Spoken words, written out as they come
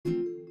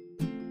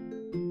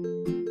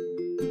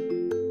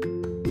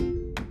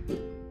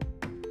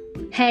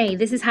Hey,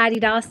 this is Heidi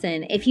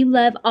Dawson. If you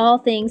love all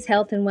things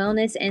health and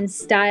wellness and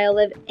style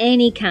of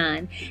any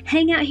kind,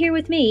 hang out here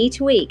with me each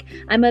week.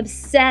 I'm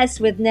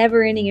obsessed with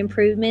never-ending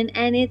improvement,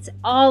 and it's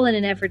all in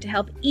an effort to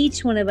help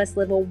each one of us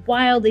live a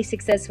wildly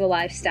successful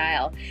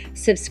lifestyle.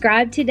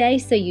 Subscribe today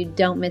so you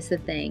don't miss a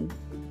thing.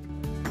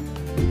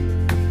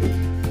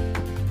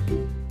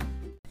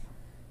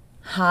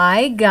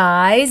 Hi,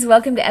 guys.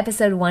 Welcome to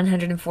episode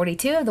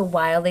 142 of the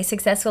Wildly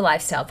Successful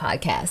Lifestyle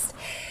Podcast.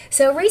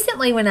 So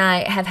recently when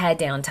I have had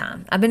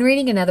downtime, I've been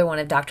reading another one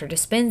of Dr.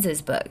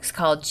 Dispenza's books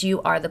called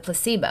You Are the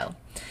Placebo.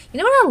 You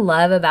know what I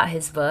love about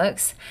his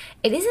books?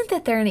 It isn't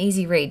that they're an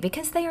easy read,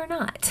 because they are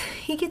not.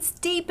 He gets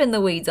deep in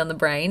the weeds on the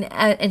brain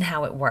and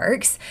how it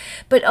works.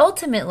 But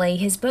ultimately,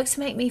 his books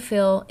make me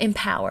feel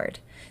empowered.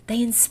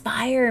 They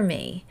inspire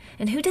me.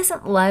 And who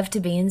doesn't love to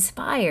be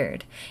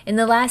inspired? In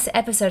the last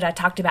episode, I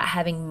talked about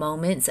having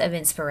moments of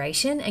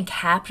inspiration and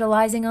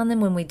capitalizing on them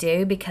when we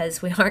do,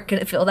 because we aren't going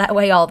to feel that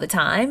way all the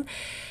time.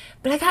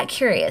 But I got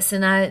curious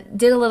and I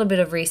did a little bit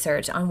of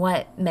research on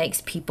what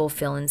makes people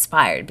feel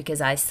inspired,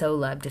 because I so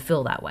love to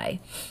feel that way.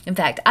 In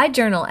fact, I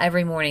journal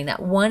every morning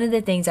that one of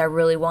the things I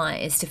really want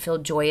is to feel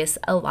joyous,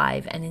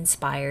 alive, and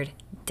inspired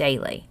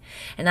daily.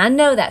 And I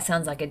know that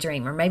sounds like a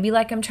dream, or maybe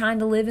like I'm trying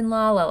to live in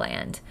La La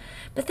Land.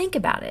 But think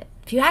about it.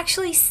 If you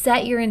actually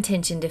set your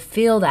intention to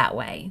feel that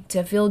way,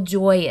 to feel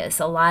joyous,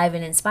 alive,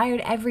 and inspired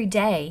every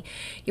day,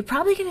 you're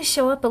probably going to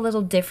show up a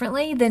little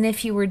differently than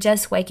if you were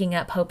just waking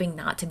up hoping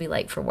not to be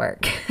late for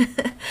work.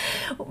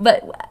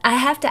 But I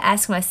have to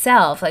ask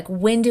myself,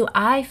 when do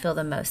I feel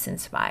the most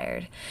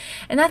inspired?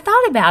 And I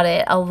thought about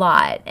it a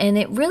lot, and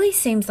it really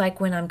seems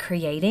like when I'm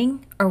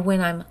creating or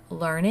when I'm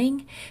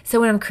learning. So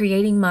when I'm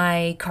creating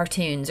my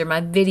cartoons or my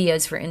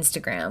videos for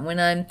Instagram,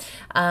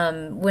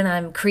 when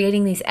I'm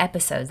creating these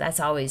episodes, that's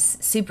always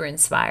super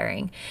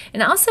inspiring.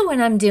 And also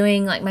when I'm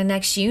doing my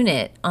next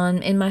unit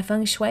in my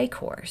feng shui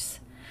course.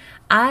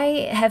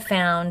 I have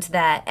found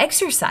that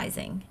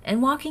exercising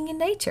and walking in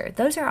nature,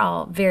 those are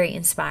all very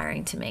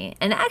inspiring to me.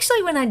 And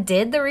actually, when I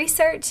did the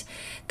research,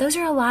 those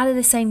are a lot of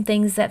the same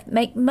things that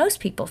make most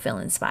people feel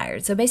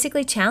inspired. So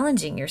basically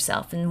challenging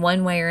yourself in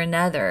one way or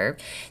another,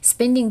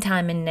 spending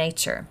time in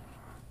nature.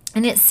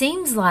 And it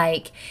seems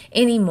like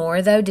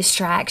anymore, though,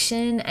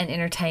 distraction and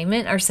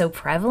entertainment are so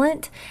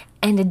prevalent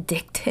and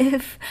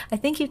addictive. I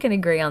think you can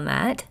agree on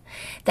that.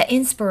 That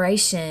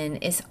inspiration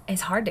is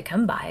hard to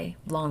come by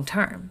long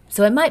term.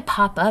 So it might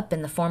pop up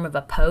in the form of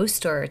a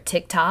post or a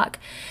TikTok,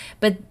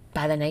 but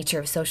by the nature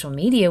of social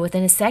media,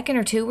 within a second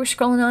or two, we're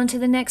scrolling on to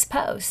the next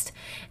post.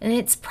 And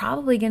it's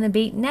probably going to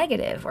be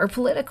negative or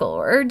political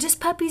or just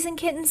puppies and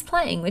kittens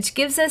playing, which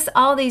gives us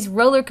all these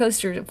roller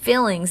coaster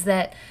feelings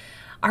that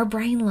our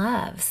brain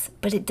loves,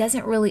 but it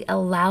doesn't really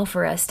allow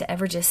for us to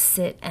ever just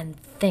sit and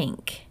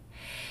think.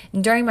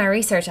 During my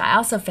research, I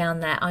also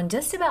found that on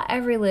just about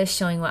every list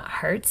showing what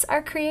hurts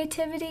our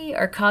creativity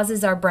or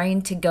causes our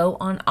brain to go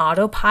on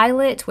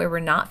autopilot where we're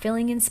not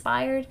feeling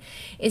inspired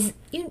is,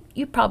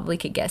 you probably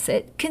could guess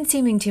it,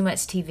 consuming too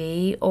much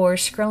TV or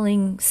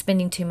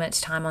spending too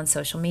much time on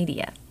social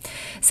media.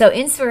 So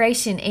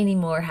inspiration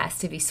anymore has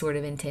to be sort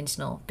of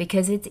intentional,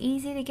 because it's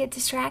easy to get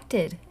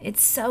distracted.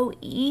 It's so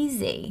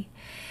easy.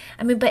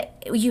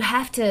 But you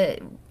have to.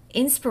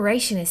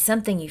 Inspiration is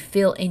something you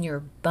feel in your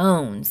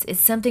bones.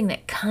 It's something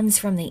that comes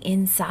from the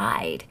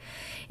inside.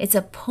 It's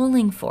a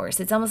pulling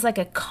force. It's almost like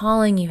a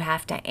calling you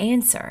have to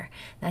answer.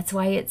 That's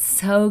why it's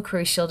so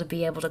crucial to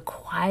be able to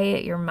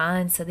quiet your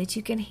mind so that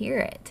you can hear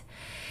it.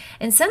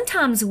 And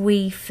sometimes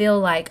we feel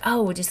like,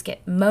 we'll just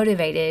get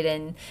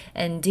motivated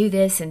and do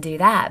this and do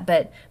that.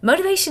 But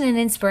motivation and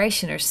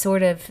inspiration are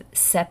sort of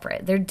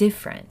separate. They're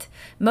different.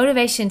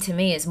 Motivation to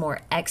me is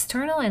more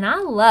external, and I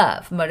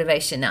love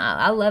motivation.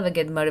 I love a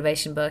good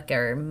motivation book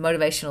or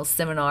motivational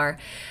seminar.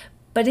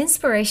 But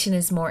inspiration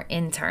is more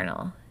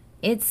internal.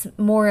 It's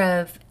more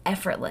of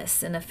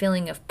effortless and a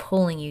feeling of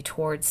pulling you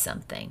towards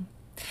something.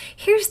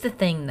 Here's the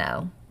thing,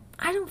 though.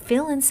 I don't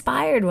feel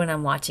inspired when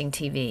I'm watching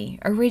TV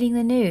or reading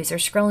the news or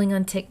scrolling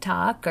on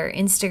TikTok or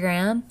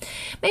Instagram.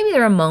 Maybe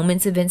there are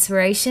moments of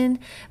inspiration,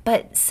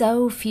 but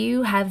so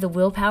few have the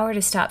willpower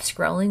to stop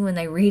scrolling when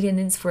they read an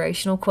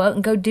inspirational quote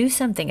and go do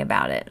something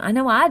about it. I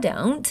know I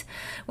don't.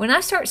 When I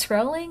start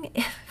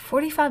scrolling,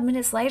 45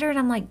 minutes later, and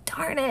I'm like,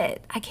 darn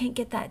it, I can't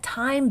get that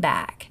time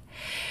back.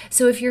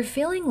 So if you're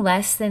feeling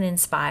less than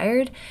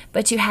inspired,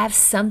 but you have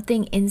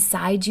something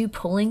inside you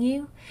pulling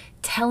you,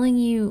 telling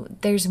you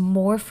there's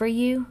more for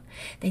you,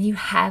 then you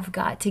have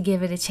got to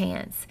give it a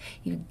chance.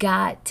 You've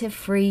got to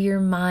free your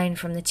mind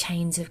from the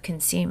chains of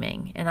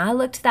consuming. And I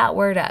looked that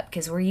word up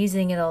because we're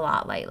using it a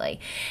lot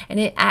lately. And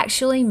it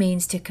actually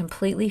means to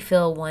completely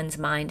fill one's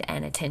mind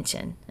and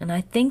attention. And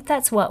I think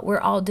that's what we're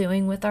all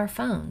doing with our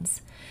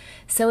phones.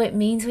 So it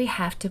means we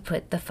have to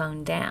put the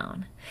phone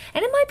down.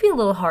 And it might be a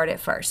little hard at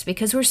first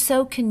because we're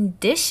so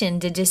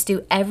conditioned to just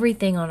do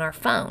everything on our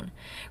phone.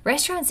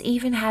 Restaurants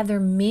even have their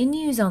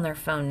menus on their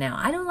phone now.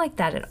 I don't like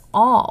that at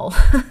all.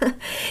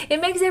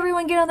 It makes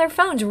everyone get on their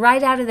phones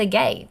right out of the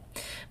gate. I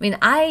mean,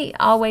 I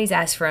always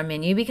ask for a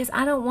menu because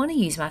I don't want to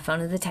use my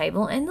phone at the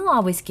table, and they'll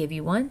always give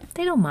you one.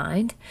 They don't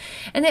mind.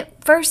 And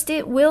at first,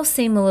 it will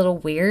seem a little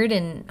weird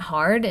and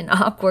hard and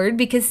awkward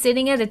because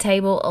sitting at a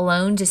table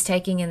alone, just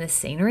taking in the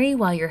scenery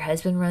while your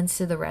husband runs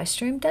to the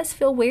restroom does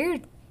feel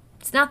weird.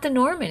 It's not the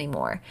norm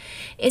anymore.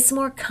 It's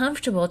more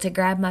comfortable to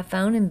grab my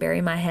phone and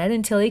bury my head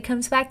until he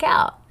comes back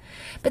out.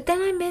 But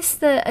then I miss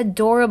the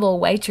adorable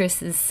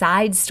waitress's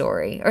side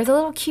story or the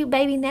little cute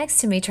baby next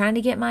to me trying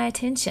to get my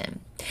attention.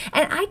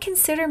 And I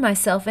consider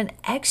myself an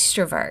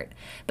extrovert,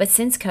 but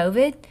since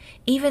COVID,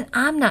 even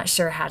I'm not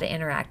sure how to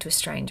interact with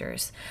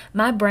strangers.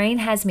 My brain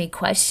has me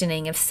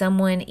questioning if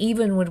someone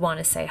even would want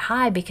to say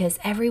hi because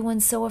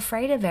everyone's so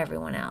afraid of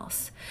everyone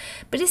else.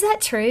 But is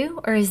that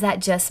true, or is that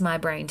just my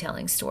brain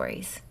telling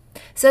stories?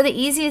 So the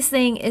easiest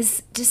thing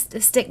is just to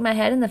stick my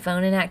head in the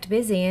phone and act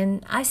busy,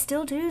 and I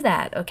still do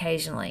that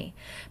occasionally.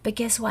 But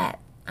guess what?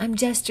 I'm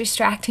just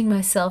distracting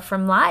myself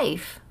from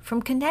life,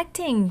 from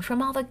connecting,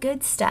 from all the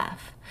good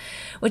stuff.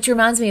 Which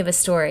reminds me of a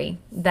story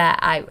that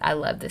I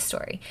love this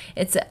story.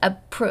 It's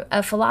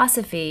a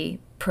philosophy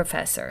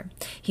professor.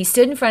 He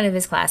stood in front of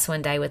his class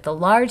one day with a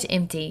large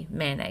empty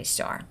mayonnaise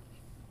jar.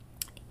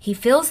 He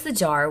fills the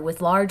jar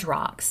with large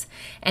rocks,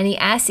 and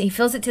he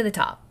fills it to the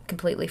top,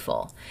 completely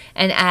full,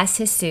 and asks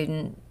his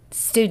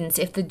students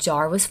if the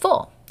jar was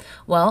full.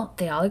 Well,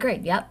 they all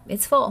agreed, yep,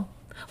 it's full.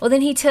 Well,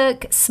 then he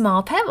took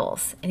small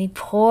pebbles and he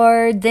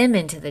poured them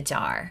into the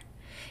jar.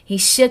 He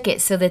shook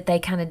it so that they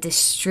kind of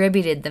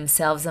distributed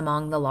themselves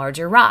among the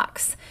larger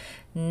rocks.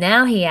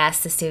 Now he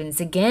asked the students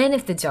again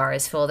if the jar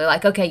is full. They're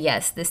like, okay,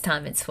 yes, this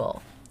time it's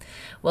full.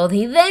 Well,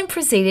 he then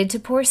proceeded to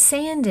pour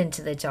sand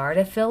into the jar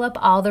to fill up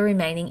all the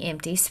remaining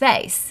empty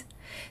space.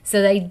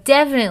 So they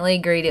definitely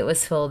agreed it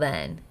was full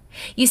then.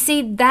 You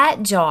see,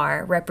 that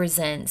jar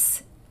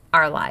represents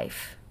our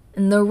life.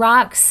 And the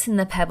rocks and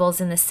the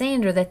pebbles and the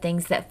sand are the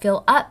things that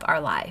fill up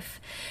our life.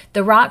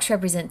 The rocks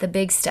represent the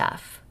big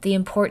stuff, the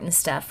important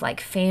stuff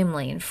like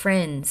family and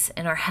friends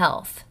and our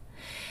health.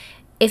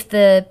 If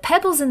the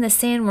pebbles and the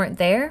sand weren't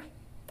there,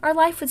 our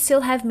life would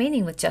still have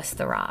meaning with just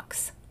the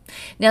rocks.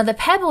 Now, the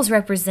pebbles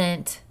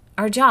represent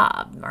our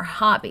job, our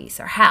hobbies,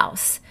 our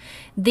house.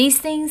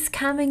 These things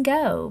come and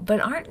go, but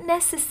aren't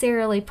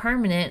necessarily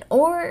permanent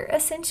or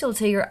essential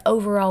to your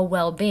overall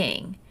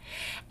well-being.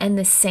 And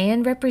the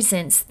sand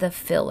represents the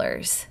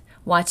fillers.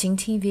 Watching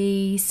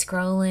TV,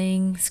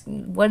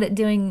 scrolling,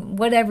 doing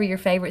whatever your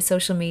favorite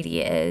social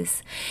media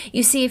is.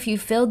 You see, if you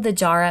filled the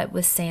jar up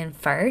with sand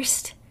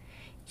first,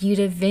 you'd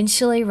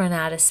eventually run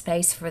out of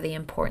space for the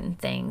important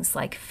things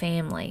like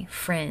family,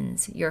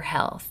 friends, your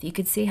health. You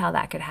could see how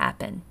that could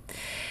happen.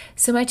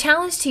 So my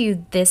challenge to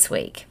you this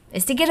week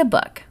is to get a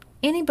book.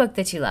 Any book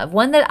that you love.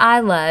 One that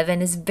I love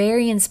and is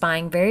very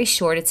inspiring, very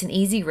short, it's an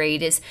easy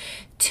read, is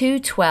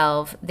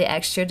 212, The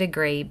Extra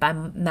Degree by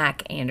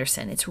Mac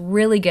Anderson. It's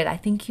really good. I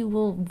think you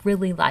will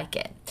really like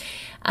it.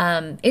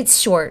 It's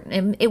short,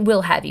 and it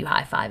will have you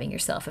high-fiving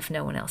yourself if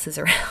no one else is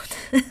around.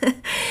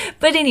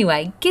 But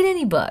anyway, get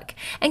any book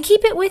and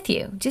keep it with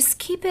you. Just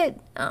keep it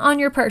on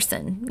your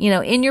person,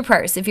 in your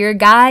purse. If you're a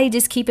guy,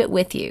 just keep it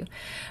with you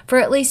for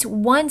at least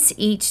once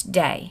each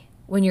day.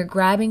 When you're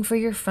grabbing for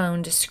your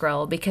phone to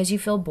scroll because you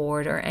feel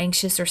bored or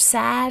anxious or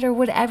sad or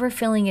whatever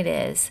feeling it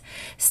is,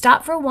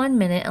 stop for 1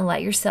 minute and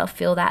let yourself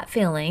feel that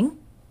feeling,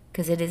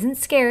 because it isn't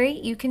scary,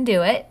 you can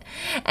do it,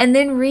 and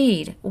then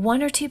read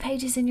 1 or 2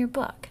 pages in your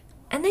book,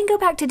 and then go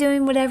back to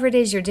doing whatever it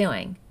is you're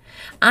doing.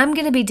 I'm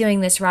going to be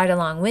doing this right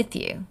along with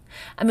you.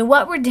 I mean,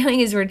 what we're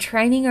doing is we're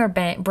training our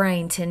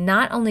brain to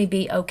not only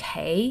be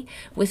okay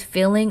with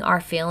feeling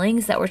our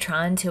feelings that we're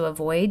trying to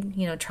avoid,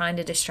 trying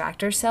to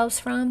distract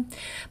ourselves from,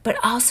 but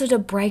also to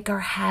break our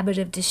habit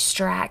of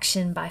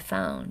distraction by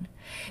phone.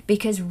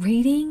 Because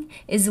reading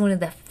is one of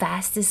the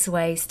fastest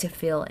ways to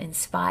feel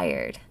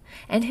inspired.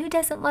 And who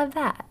doesn't love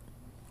that?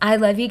 I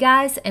love you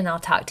guys, and I'll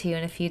talk to you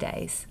in a few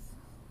days.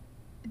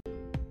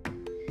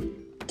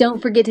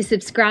 Don't forget to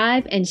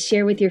subscribe and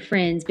share with your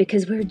friends,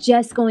 because we're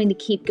just going to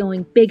keep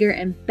going bigger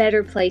and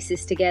better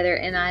places together,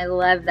 and I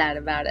love that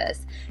about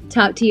us.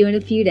 Talk to you in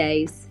a few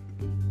days.